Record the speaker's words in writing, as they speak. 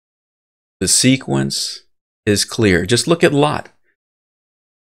The sequence is clear. Just look at Lot.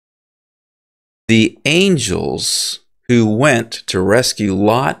 The angels who went to rescue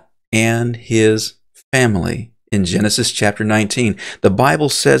Lot and his family in Genesis chapter 19. The Bible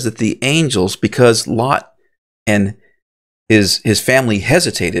says that the angels, because Lot and his family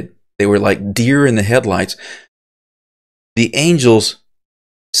hesitated, they were like deer in the headlights, the angels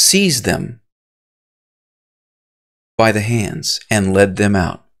seized them by the hands and led them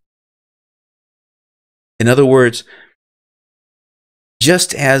out. In other words,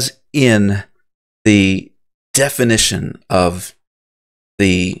 just as in the definition of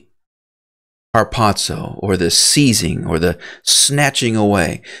the harpazo, or the seizing, or the snatching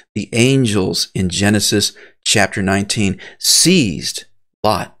away, the angels in Genesis chapter 19 seized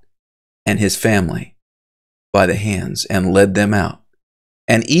Lot and his family by the hands and led them out.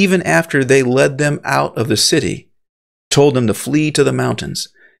 And even after they led them out of the city, told them to flee to the mountains.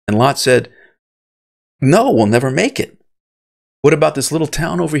 And Lot said, "No, we'll never make it. What about this little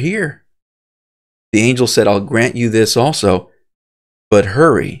town over here?" The angel said, "I'll grant you this also, but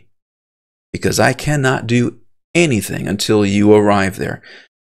hurry, because I cannot do anything until you arrive there."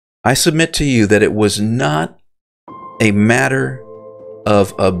 I submit to you that it was not a matter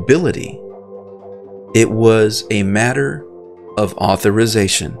of ability. It was a matter of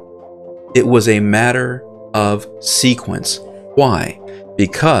authorization. It was a matter of sequence. Why?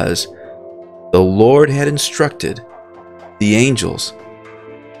 Because the Lord had instructed the angels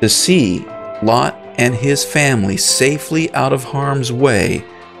to see Lot and his family safely out of harm's way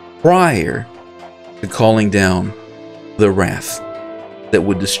prior to calling down the wrath that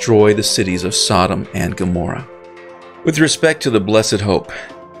would destroy the cities of Sodom and Gomorrah. With respect to the blessed hope,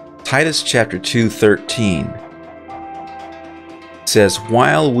 Titus chapter 2:13 says,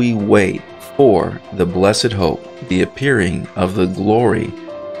 "While we wait for the blessed hope, the appearing of the glory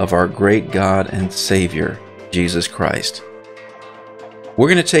of our great God and Savior, Jesus Christ." We're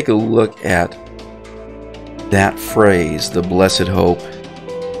going to take a look at that phrase, the blessed hope,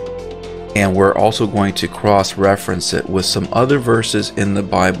 and we're also going to cross-reference it with some other verses in the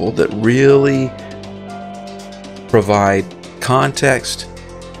Bible that really provide context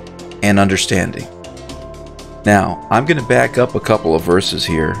and understanding. Now, I'm going to back up a couple of verses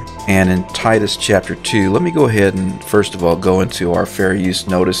here, and in Titus chapter 2, let me go ahead and first of all go into our fair use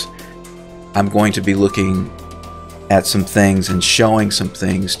notice. I'm going to be looking at some things and showing some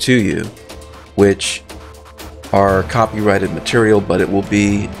things to you which are copyrighted material, but it will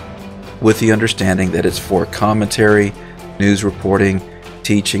be with the understanding that it's for commentary, news reporting,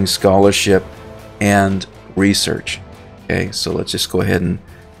 teaching, scholarship, and research. Okay, so let's just go ahead and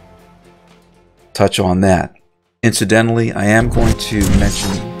touch on that. Incidentally, I am going to mention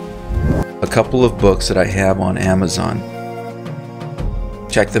a couple of books that I have on Amazon.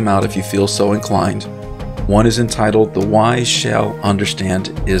 Check them out if you feel so inclined. One is entitled "The Wise Shall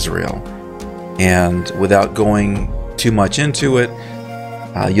Understand Israel." And without going too much into it,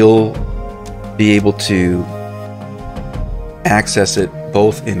 you'll be able to access it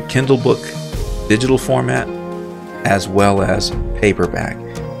both in Kindle book, digital format, as well as paperback.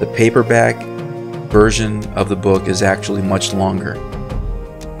 The paperback version of the book is actually much longer.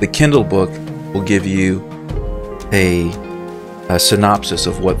 The Kindle book will give you a synopsis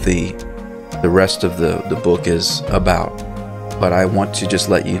of what the rest of the book is about. But I want to just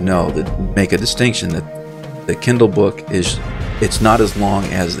let you know, that make a distinction, that the Kindle book it's not as long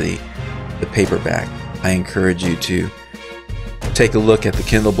as the paperback. I encourage you to take a look at the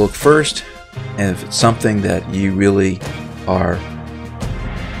Kindle book first, and if it's something that you really are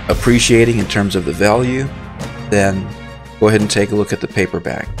appreciating in terms of the value, then go ahead and take a look at the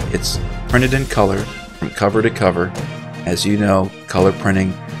paperback. It's printed in color from cover to cover. As you know, color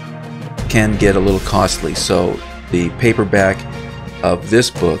printing can get a little costly, so the paperback of this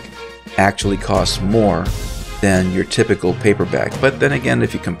book actually costs more than your typical paperback. But then again,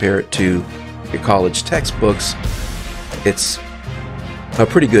 if you compare it to your college textbooks, it's a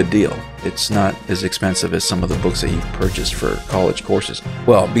pretty good deal. It's not as expensive as some of the books that you've purchased for college courses.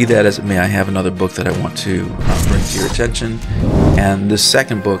 Well, be that as it may, I have another book that I want to bring to your attention. And this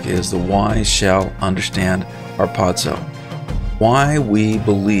second book is "The Wise Shall Understand Harpazo." Why we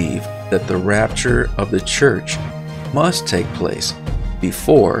believe that the rapture of the church must take place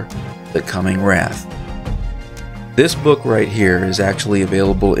before the coming wrath. This book right here is actually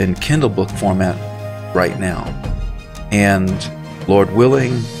available in Kindle book format right now. And Lord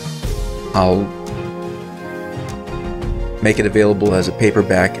willing, I'll make it available as a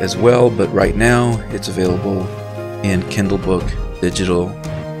paperback as well, but right now it's available in Kindle book digital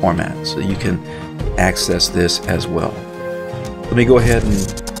format, so you can access this as well. Let me go ahead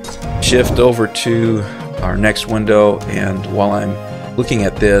and shift over to our next window, and while I'm looking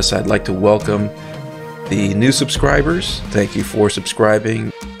at this, I'd like to welcome the new subscribers. Thank you for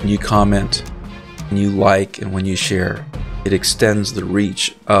subscribing. When you comment, when you like, and when you share, it extends the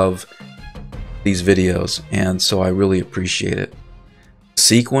reach of these videos, and so I really appreciate it.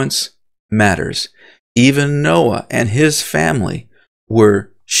 Sequence matters. Even Noah and his family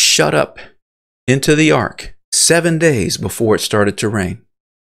were shut up into the ark 7 days before it started to rain.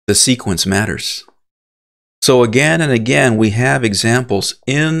 The sequence matters. So again and again, we have examples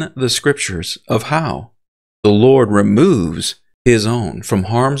in the scriptures of how the Lord removes his own from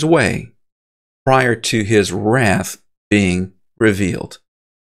harm's way prior to his wrath being revealed.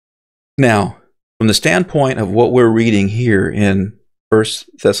 Now, from the standpoint of what we're reading here in 1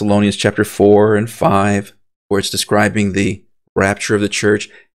 Thessalonians chapter 4 and 5, where it's describing the rapture of the church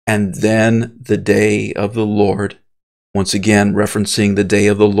and then the day of the Lord, once again referencing the day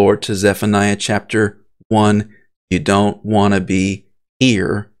of the Lord to Zephaniah chapter 1, you don't want to be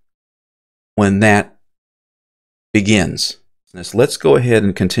here when that begins. Let's go ahead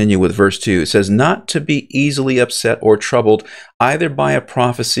and continue with verse 2. It says, not to be easily upset or troubled, either by a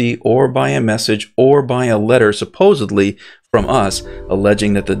prophecy or by a message or by a letter supposedly from us,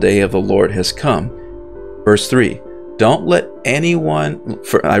 alleging that the day of the Lord has come. Verse 3, don't let anyone,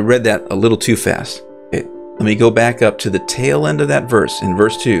 I read that a little too fast. Okay, let me go back up to the tail end of that verse in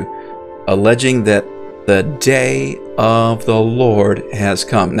verse 2, alleging that the day of the Lord has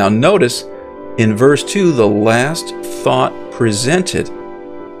come. Now notice, in verse 2, the last thought presented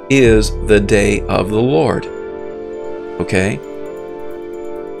is the day of the Lord. Okay?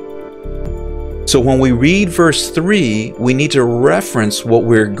 So when we read verse 3, we need to reference what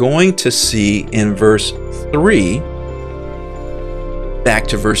we're going to see in verse 3 back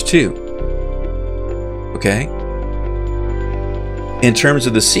to verse 2. Okay? In terms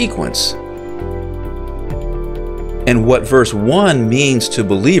of the sequence, and what verse 1 means to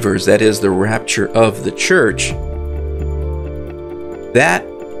believers, that is the rapture of the church, that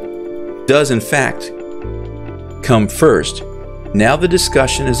does in fact come first. Now the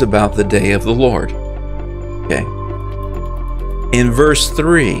discussion is about the day of the Lord. Okay. In verse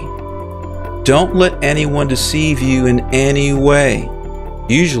 3, don't let anyone deceive you in any way.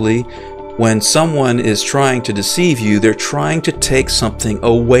 Usually, when someone is trying to deceive you, they're trying to take something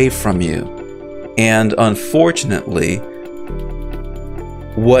away from you. And unfortunately,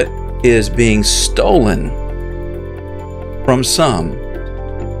 what is being stolen from some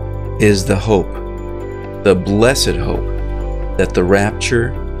is the hope, the blessed hope that the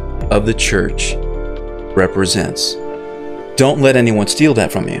rapture of the church represents. Don't let anyone steal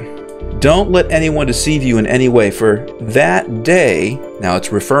that from you. Don't let anyone deceive you in any way, for that day, now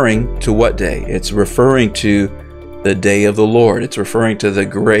it's referring to what day? It's referring to the day of the Lord. It's referring to the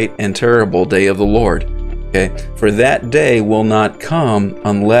great and terrible day of the Lord. Okay? For that day will not come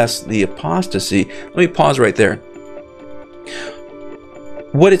unless the apostasy. Let me pause right there.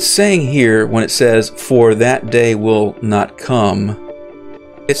 What it's saying here when it says, for that day will not come,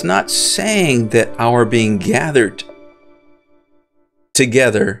 it's not saying that our being gathered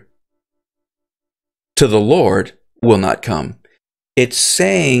together to the Lord will not come. It's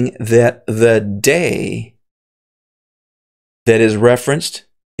saying that the day that is referenced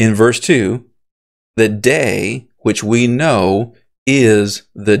in verse 2, the day which we know is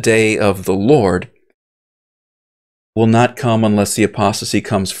the day of the Lord, will not come unless the apostasy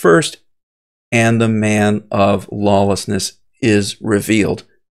comes first and the man of lawlessness is revealed,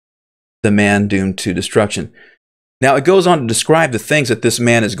 the man doomed to destruction. Now it goes on to describe the things that this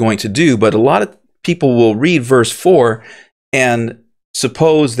man is going to do, but a lot of people will read verse 4 and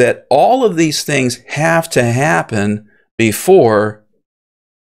suppose that all of these things have to happen before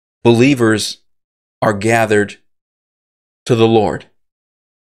believers are gathered to the Lord.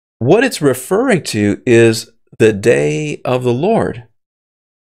 What it's referring to is the day of the Lord.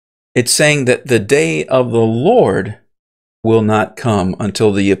 It's saying that the day of the Lord will not come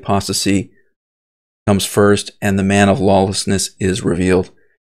until the apostasy comes first and the man of lawlessness is revealed.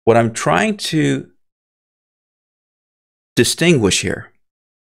 What I'm trying to distinguish here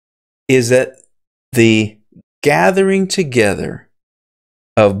is that the gathering together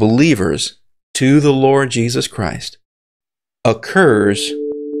of believers to the Lord Jesus Christ occurs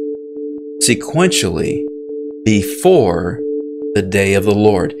sequentially before the day of the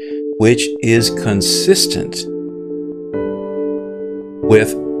Lord, which is consistent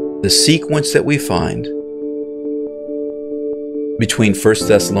with the sequence that we find between 1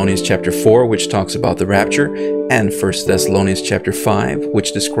 Thessalonians chapter 4, which talks about the rapture, and 1 Thessalonians chapter 5,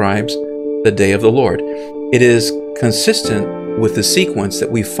 which describes the day of the Lord. It is consistent with the sequence that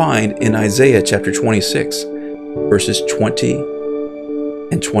we find in Isaiah chapter 26, verses 20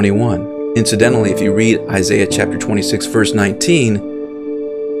 and 21. Incidentally, if you read Isaiah chapter 26, verse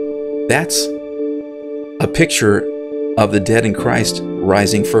 19, that's a picture of the dead in Christ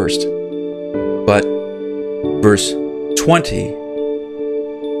rising first. But verse 20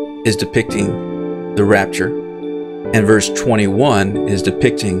 is depicting the rapture, and verse 21 is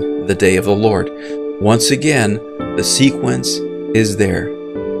depicting the day of the Lord. Once again, the sequence is there.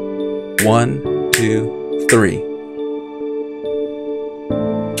 1, 2, 3.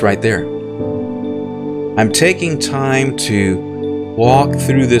 It's right there. I'm taking time to walk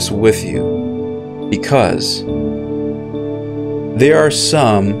through this with you because there are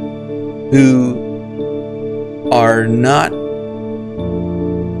some who are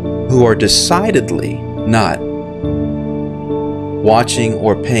decidedly not watching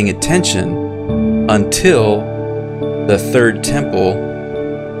or paying attention until the third temple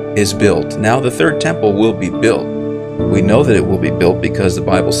is built. Now the third temple will be built. We know that it will be built because the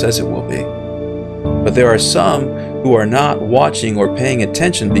Bible says it will be. But there are some who are not watching or paying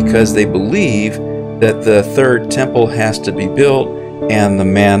attention because they believe that the third temple has to be built and the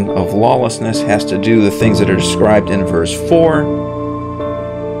man of lawlessness has to do the things that are described in verse 4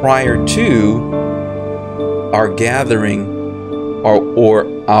 prior to our gathering or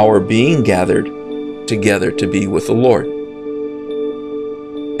our being gathered together to be with the Lord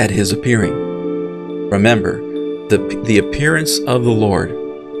at His appearing. Remember, the appearance of the Lord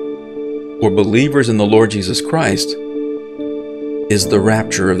for believers in the Lord Jesus Christ is the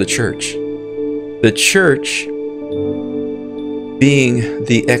rapture of the church. The church being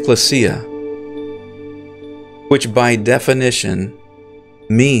the ecclesia, which by definition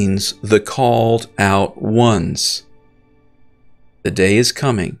means the called out ones. The day is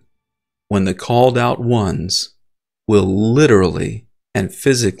coming when the called out ones will literally and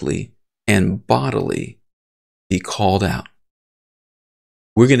physically and bodily be called out.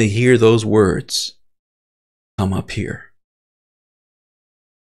 We're going to hear those words come up here.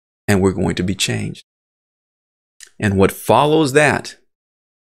 And we're going to be changed. And what follows that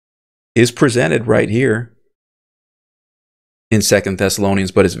is presented right here in 2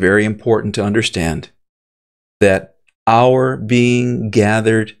 Thessalonians, but it's very important to understand that our being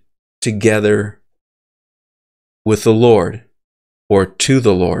gathered together with the Lord, or to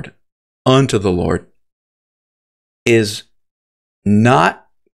the Lord, unto the Lord, is not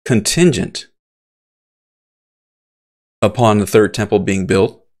contingent upon the third temple being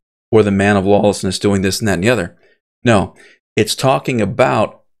built or the man of lawlessness doing this and that and the other. No, it's talking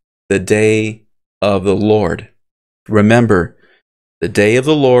about the day of the Lord. Remember, the day of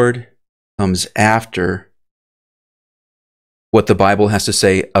the Lord comes after what the Bible has to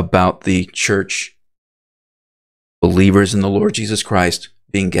say about the church, believers in the Lord Jesus Christ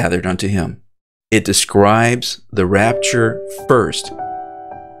being gathered unto Him. It describes the rapture first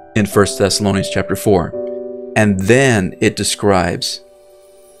in 1 Thessalonians chapter 4. And then it describes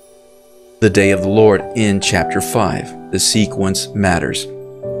the day of the Lord in chapter 5. The sequence matters.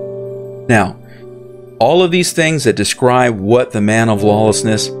 Now, all of these things that describe what the man of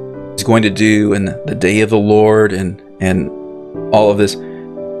lawlessness is going to do in the day of the Lord and all of this,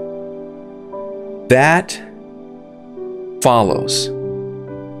 that follows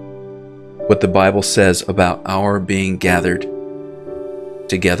what the Bible says about our being gathered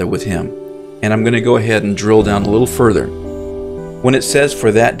together with Him. And I'm going to go ahead and drill down a little further. When it says,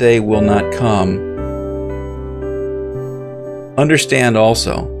 "For that day will not come," understand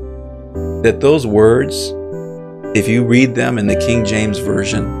also that those words, if you read them in the King James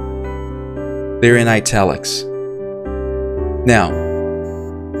Version, they're in italics. Now,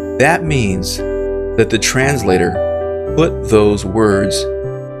 that means that the translator put those words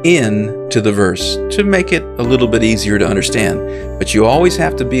into the verse to make it a little bit easier to understand. But you always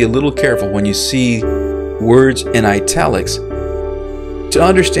have to be a little careful when you see words in italics to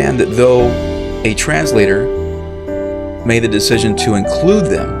understand that though a translator made the decision to include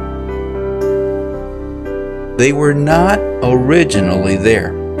them, they were not originally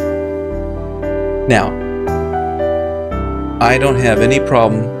there. Now, I don't have any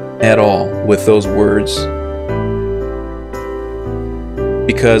problem at all with those words,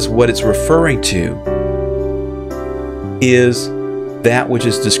 because what it's referring to is that which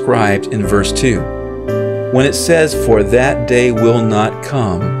is described in verse 2. When it says, "For that day will not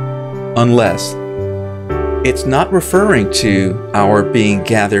come unless," it's not referring to our being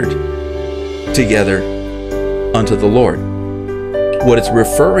gathered together unto the Lord. What it's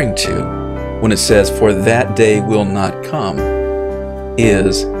referring to when it says, "For that day will not come,"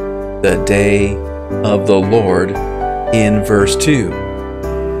 is the day of the Lord in verse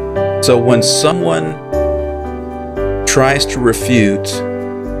 2. So when someone tries to refute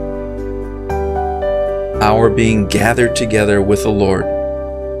our being gathered together with the Lord,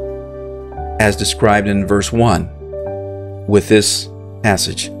 as described in verse 1 with this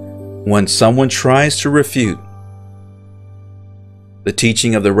passage, when someone tries to refute the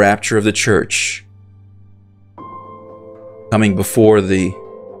teaching of the rapture of the church coming before the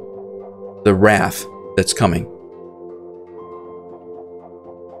wrath that's coming,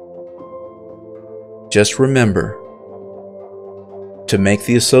 just remember to make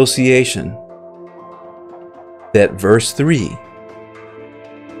the association that verse 3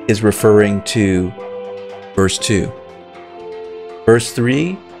 is referring to verse 2. Verse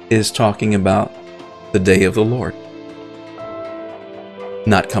 3 is talking about the day of the Lord,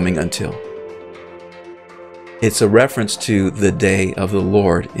 not coming until. It's a reference to the day of the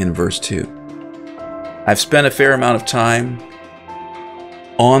Lord in verse 2. I've spent a fair amount of time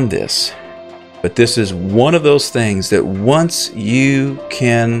on this, but this is one of those things that once you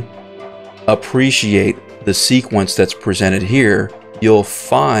can appreciate the sequence that's presented here, you'll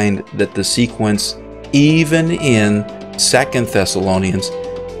find that the sequence, even in 2 Thessalonians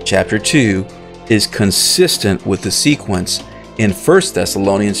chapter 2, is consistent with the sequence in 1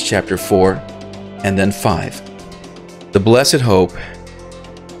 Thessalonians chapter 4 and then 5. The blessed hope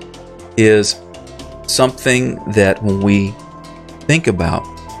is something that when we think about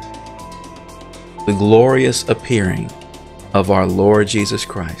the glorious appearing of our Lord Jesus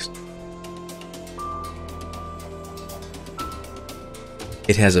Christ,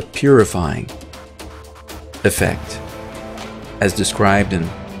 it has a purifying effect, as described in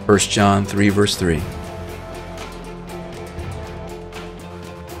 1 John 3 verse 3.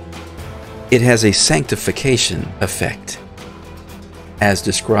 It has a sanctification effect, as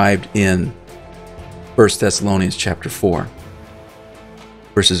described in 1 Thessalonians chapter 4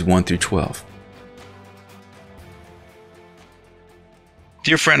 verses 1 through 12.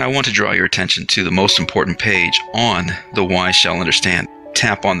 Dear friend, I want to draw your attention to the most important page on the Wise Shall Understand.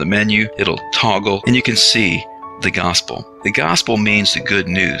 Tap on the menu, it'll toggle, and you can see the gospel. The gospel means the good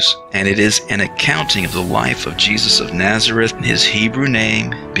news, and it is an accounting of the life of Jesus of Nazareth, and his Hebrew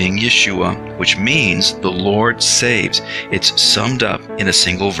name being Yeshua, which means the Lord saves. It's summed up in a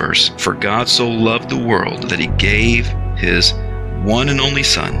single verse. For God so loved the world that he gave his one and only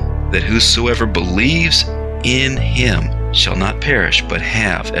Son, that whosoever believes in him shall not perish, but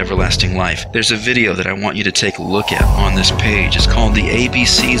have everlasting life. There's a video that I want you to take a look at on this page. It's called The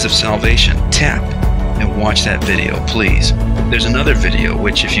ABCs of Salvation. Tap and watch that video, please. There's another video,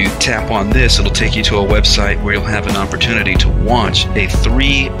 which if you tap on this, it'll take you to a website where you'll have an opportunity to watch a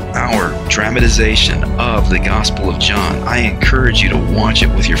 3-hour dramatization of the Gospel of John. I encourage you to watch it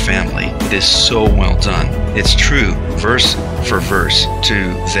with your family. It is so well done. It's true, verse for verse,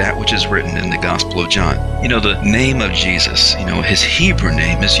 to that which is written in the Gospel of John. You know, the name of Jesus, you know, his Hebrew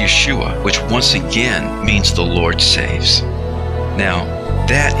name is Yeshua, which once again means the Lord saves. Now,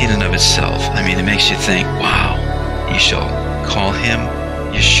 that in and of itself, I mean, it makes you think, wow, you shall call him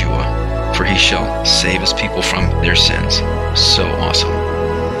Yeshua, for he shall save his people from their sins. So awesome.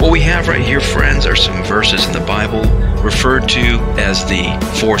 What we have right here, friends, are some verses in the Bible referred to as the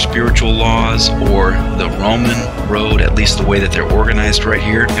 4 spiritual laws, or the Roman road, at least the way that they're organized right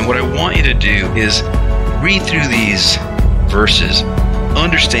here. And what I want you to do is read through these verses.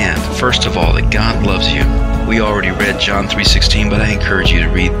 Understand, first of all, that God loves you. We already read John 3:16, but I encourage you to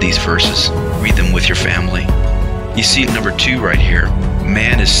read these verses. Read them with your family. You see number 2 right here.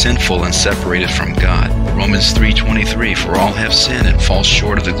 Man is sinful and separated from God. Romans 3:23, for all have sinned and fall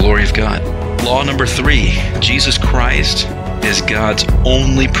short of the glory of God. Law number 3, Jesus Christ is God's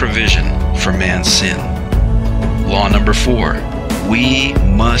only provision for man's sin. Law number 4, we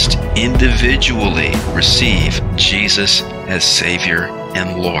must individually receive Jesus as Savior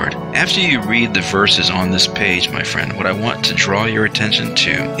and Lord. After you read the verses on this page, my friend, what I want to draw your attention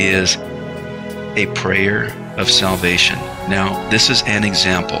to is a prayer of salvation. Now, this is an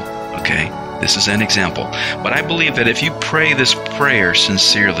example, okay? This is an example. But I believe that if you pray this prayer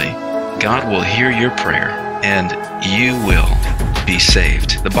sincerely, God will hear your prayer and you will be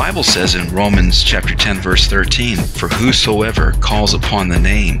saved. The Bible says in Romans chapter 10 verse 13, for whosoever calls upon the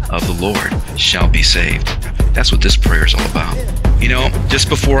name of the Lord shall be saved. That's what this prayer is all about. You know, just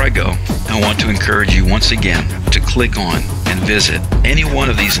before I go, I want to encourage you once again to click on and visit any one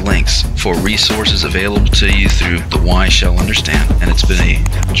of these links for resources available to you through the Wise Shall Understand. And it's been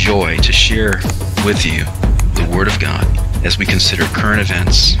a joy to share with you the Word of God as we consider current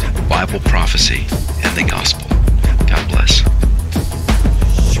events, Bible prophecy, and the gospel. God bless.